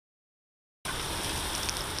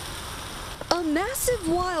A massive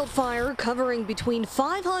wildfire covering between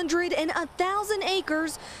 500 and 1,000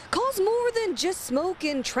 acres caused more than just smoke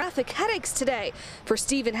and traffic headaches today. For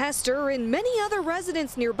Steve and Hester and many other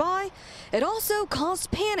residents nearby, it also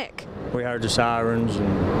caused panic. We heard the sirens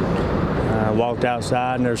and walked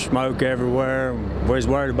outside, and there's smoke everywhere. We was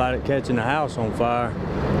worried about it catching the house on fire.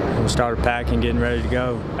 We started packing, getting ready to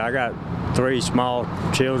go. I got 3 small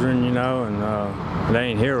children, and they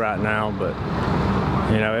ain't here right now, but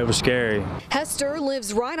it was scary. Hester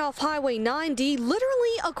lives right off Highway 90, literally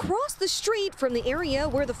across the street from the area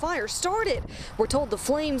where the fire started. We're told the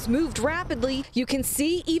flames moved rapidly. You can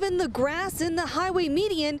see even the grass in the highway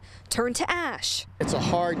median turned to ash. It's a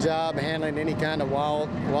hard job handling any kind of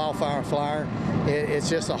wildfire flyer. It's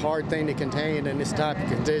just a hard thing to contain in this type of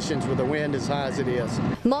conditions with the wind as high as it is.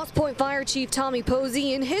 Moss Point Fire Chief Tommy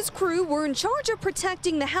Posey and his crew were in charge of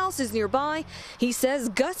protecting the houses nearby. He says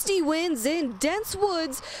gusty winds and dense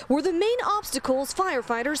woods were the main obstacles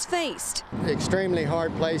firefighters faced. Extremely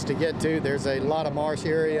hard place to get to. There's a lot of marsh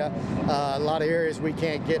area, a lot of areas we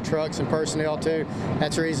can't get trucks and personnel to.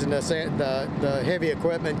 That's the reason the heavy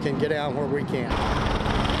equipment can get out where we can't.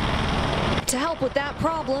 To help with that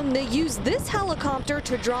problem, they used this helicopter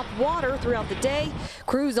to drop water throughout the day.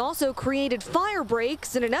 Crews also created fire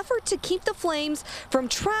breaks in an effort to keep the flames from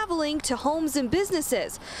traveling to homes and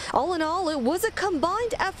businesses. All in all, it was a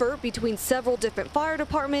combined effort between several different fire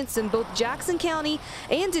departments in both Jackson County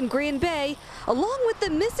and in Grand Bay, along with the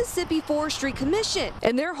Mississippi Forestry Commission.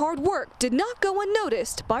 And their hard work did not go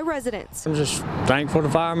unnoticed by residents. I'm just thankful the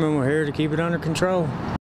firemen were here to keep it under control.